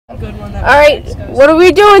Good one. All right, what are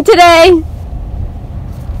we doing today? We're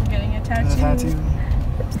getting a tattoo.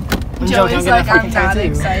 Joey's like, I'm not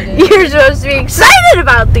excited. You're supposed to be excited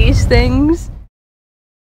about these things.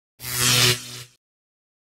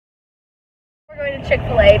 We're going to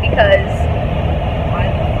Chick-fil-A because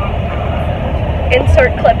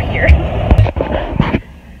insert clip here.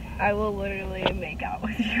 I will literally make out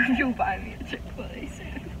with you if you buy me a Chick-fil-A soon.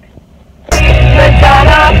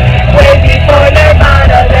 Madonna, way before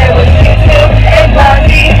Nirvana, there was YouTube and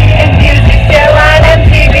Blondie and music still on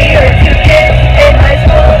MTV. Her 2 kids in high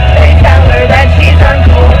school, they tell her that she's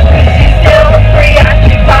uncool, 'cause she's still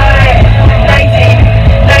preoccupied.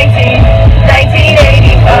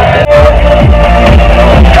 1985.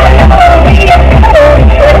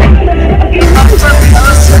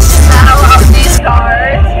 The smell of these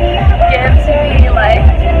cars gives me like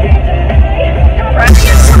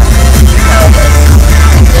depression.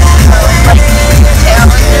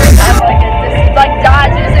 Like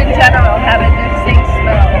Dodges in general have a distinct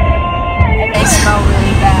smell, and they smell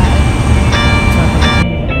really bad.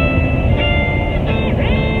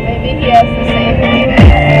 Maybe he has the same thing.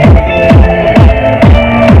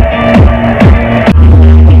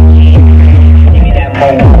 Give me that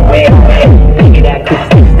moment, give me that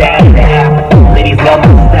Christmas style. Ladies love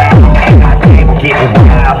my style. I can't get it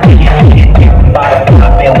wild. Can't get by the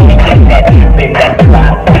top, and we get that deep in that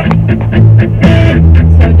drop.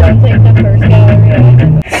 So don't take the first gallery.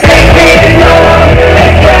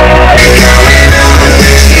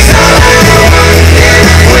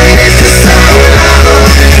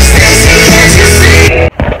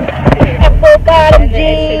 Apple bottom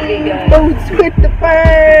jeans, boots with the fur.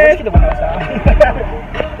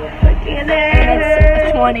 And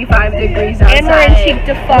it's 25 degrees outside. And we're in cheap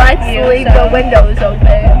to fuck. Let's leave the windows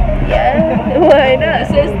open. Yeah, why not?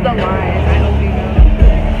 This is the line. I hope you know.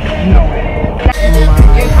 No way.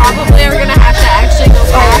 You probably are gonna have to actually go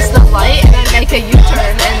past the light and then make a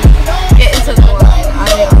U-turn and get into the line.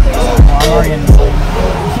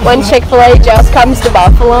 When Chick-fil-A just comes to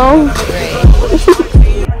Buffalo.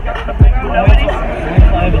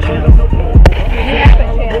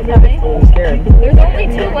 There's only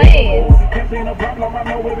 2 lanes.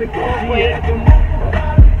 Wait.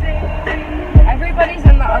 Everybody's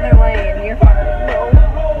in the other lane. You're fine. No.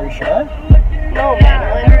 Are you sure? No, yeah,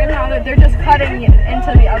 they're in the other. They're just cutting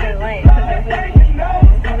into the other lane.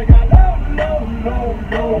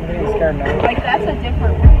 Like that's a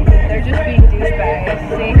different one. They're just being douchebags.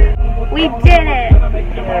 See? We did it.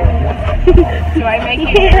 Do I make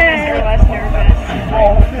you nervous or less nervous?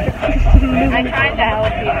 I'm trying to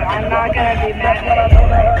help you. I'm not gonna be mad at you.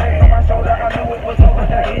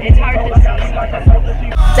 It's hard to see sometimes.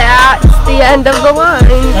 That's the end of the line.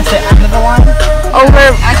 That's the end of the line?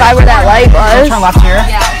 Over by where that light was. Turn left here?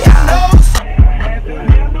 Yeah.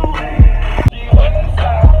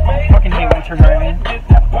 I fucking hate winter driving.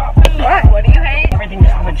 What? What do you hate? Everything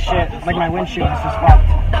just looks like shit. Like my windshield is just fucked.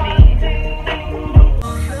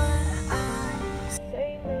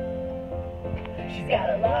 She's got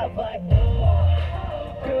a love like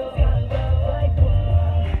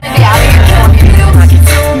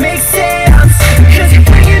Makes sense, 'cause you're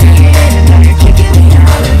bringing me in and now you're kicking me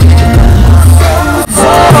out again.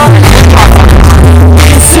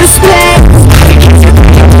 It's suspense.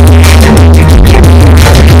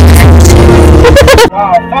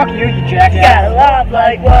 Oh, fuck you, you jackass. got a love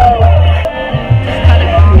like whoa. Just cut it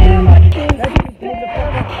off.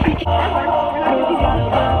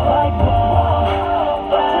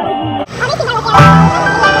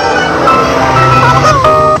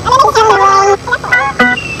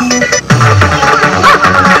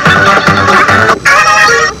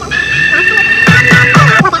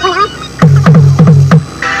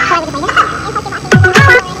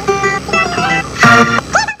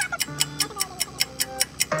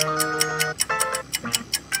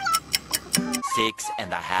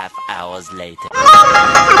 Later.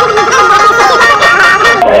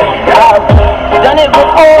 Done it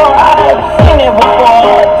before, I've seen it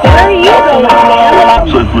before. Where are you going,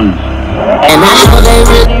 man? And I know they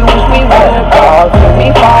really wish we would fall. Till we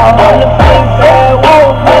fall on the big bad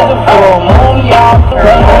wolf with the full moon, y'all.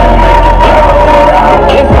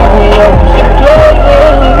 It's me up,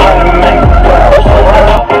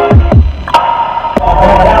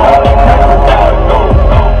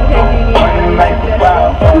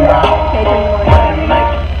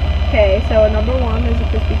 Okay, so number 1 is a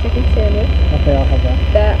crispy chicken sandwich. Okay, I'll have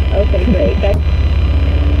that. Okay, great.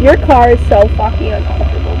 Your car is so fucking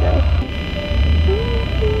uncomfortable, bro.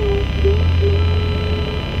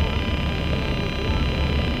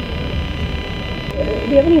 Do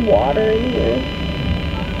you have any water in here?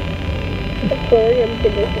 Aquarium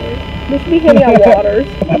conditioner. Must be hitting on waters.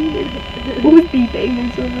 Who's beeping?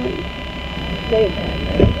 There's so many. They've had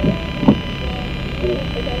that.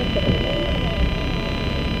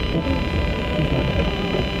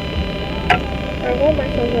 I want my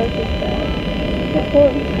sunglasses back. Which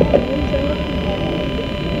one?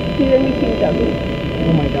 These are me too dummy.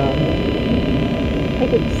 Oh my god. I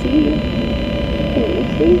can see. Can you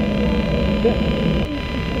see? Yeah.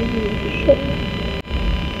 Shit.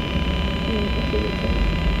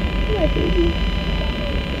 My baby.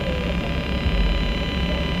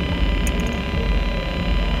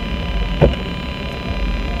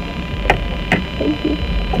 Thank you.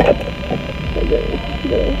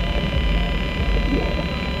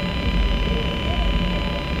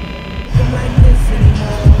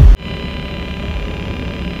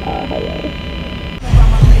 Hello.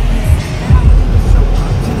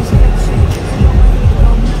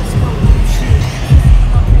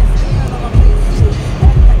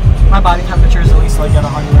 My body temperature is at least like at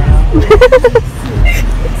 100 right now.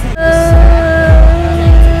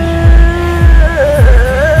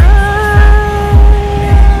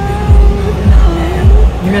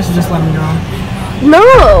 You guys should just let me go.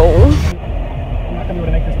 No. I'm not gonna be able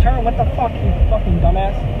to make this turn. What the fuck, you fucking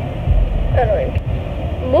dumbass? Annoying.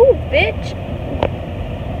 Move, bitch.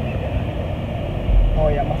 Oh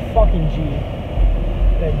yeah, my fucking G.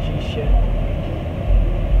 That G shit.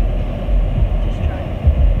 Just try.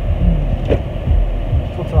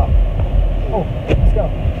 What's up? Oh, let's go.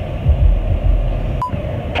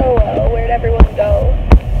 Oh well, where'd everyone go?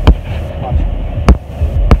 Watch.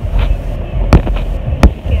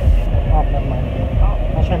 Oh, never mind. I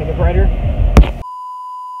was trying to get brighter.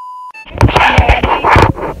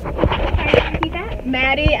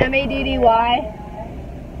 Maddie, M-A-D-D-Y.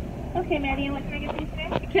 Okay, Maddie, and what can I get these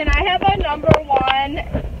today? Can I have a number 1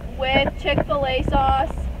 with Chick-fil-A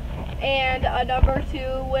sauce and a number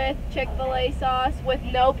 2 with Chick-fil-A sauce with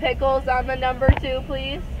no pickles on the number 2,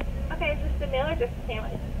 please? Okay, is this the meal or just a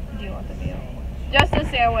sandwich? Do you want the meal? Just a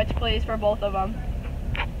sandwich, please, for both of them.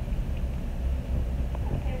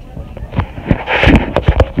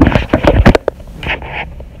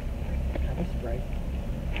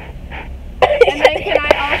 And then can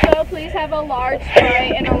I also please have a large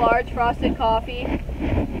Sprite and a large frosted coffee?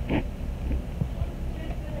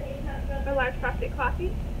 A large frosted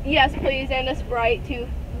coffee? Yes, please, and a Sprite too.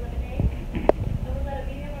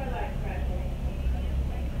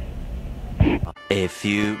 A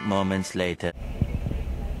few moments later.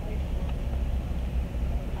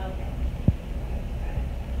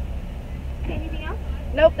 Okay, anything else?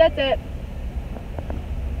 Nope, that's it.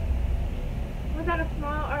 Was that a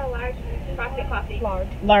small or a large frosted coffee? Large.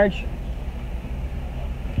 Large.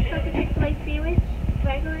 So it's a Chick-fil-A sandwich,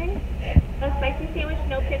 regular, a spicy sandwich,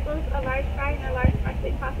 no pickles, a large fry, and a large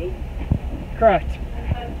frosted coffee. Correct.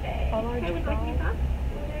 A large Okay, would you like any sauce?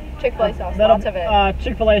 Chick-fil-A sauce, That'll- lots of it.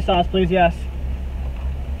 Chick-fil-A sauce, please, yes.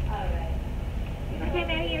 Okay,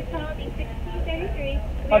 Maddie, your total will be $16.33.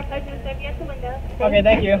 We are pledging to serve you at the window. Okay,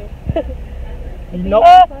 thank you. Nope.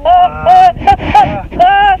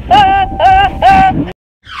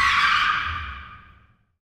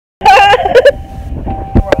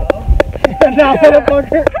 Nah,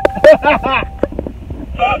 motherfucker.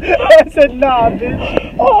 I said nah,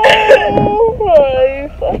 bitch. Oh my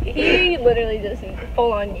fuck. He literally just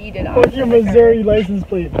full on yeeted on. Fuck your Missouri license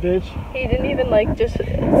plate, bitch. He didn't even like just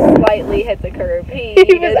slightly hit the curb. He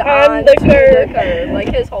was on the curb. Like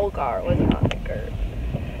his whole car was on the curb.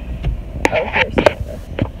 Oh, here's Santa.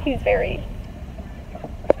 He's very,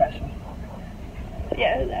 Special.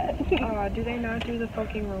 yeah, that. Do they not do the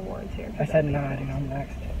fucking rewards here? I said nah, dude, I'm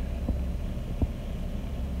next.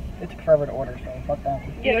 It took forever to order, so fuck that.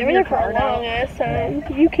 Yeah, they were there for a long ass time.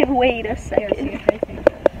 You can wait a second.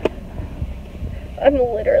 I'm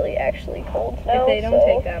literally actually cold now. If they don't so.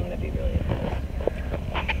 take that, I'm gonna be really upset.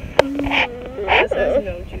 This has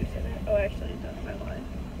no juice in it. Oh, actually, it does. My lie.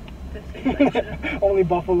 This tastes like shit. Only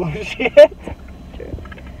buffalo shit. True.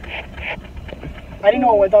 I didn't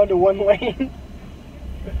know it went down to one lane.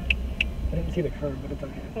 I didn't see the curb, but it's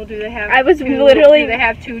okay. Well, do they have? I was two, literally- Do they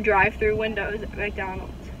have 2 drive-through windows at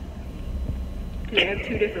McDonald's? Do they have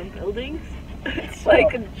 2 different buildings? It's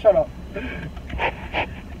like. Shut up. That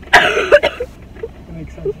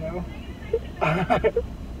makes sense now.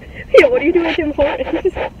 Yeah, what are you doing with Tim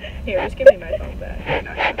Hortons? Here, just give me my phone back. I'm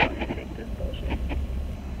not gonna fucking take this bullshit.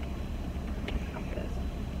 I'm pissed.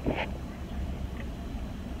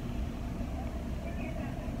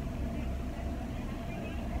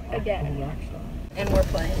 Again. And we're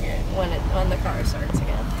playing it when the car starts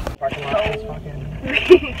again. Parking lot is fucking.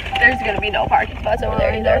 There's gonna be no parking spots over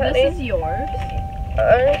there either, honey. This is yours.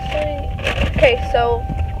 Honestly, Okay, so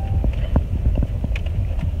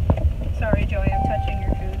Sorry, Joey, I'm touching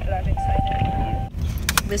your food, but I'm excited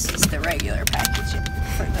for you. this is the regular packaging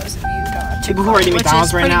for those of you who don't. People who are eating Which McDonald's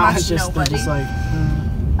is right pretty now, much it's just, they're nobody. just like,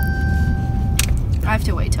 I have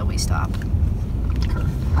to wait till we stop.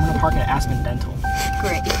 I'm gonna park at Aspen Dental.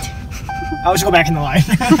 Great. I'll just go back in the line.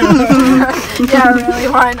 Yeah, really,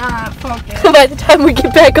 why not? Fuck it. By the time we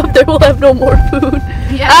get back up there, we'll have no more food.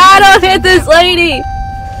 Yeah. Ah, don't hit this lady!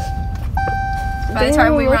 By the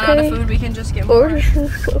time we run out of Okay. food, we can just get more.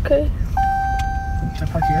 Okay. Can I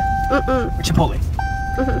park here? Or Chipotle?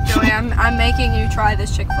 Joey, I'm making you try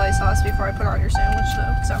this Chick-fil-A sauce before I put on your sandwich,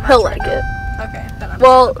 though. 'Cause I'm not He'll trying like to- it. Okay, then I'm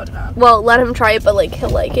Well, just gonna put it on. Well, let him try it, but like, he'll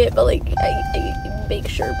like it, but like, I make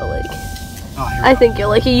sure, but like, Oh, here we I go. think you'll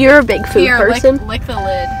like it. You're a big food Here, person. lick the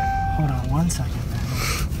lid. Hold on 1 second, man.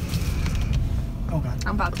 Oh god.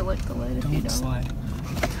 I'm about to lick the lid if you Don't don't. slide.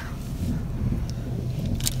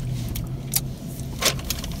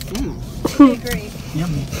 Mmm, Okay, great.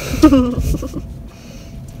 yummy.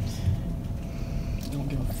 Don't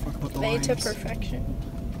give a fuck about the Made to lines. perfection.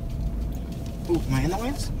 Ooh, am I in the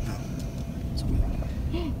lines? No. So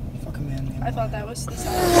weird. Fuck a man. I thought that was the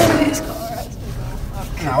side of his car.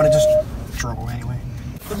 No, I would've just drove away anyway.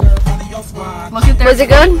 Look at their. Was it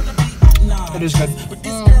good? It is good.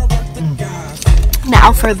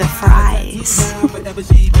 Now for the fries.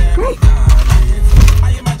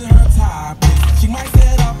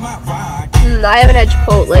 I haven't had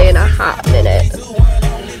Chipotle in a hot minute.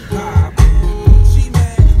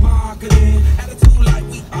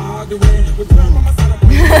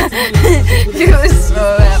 He was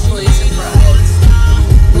so happily surprised.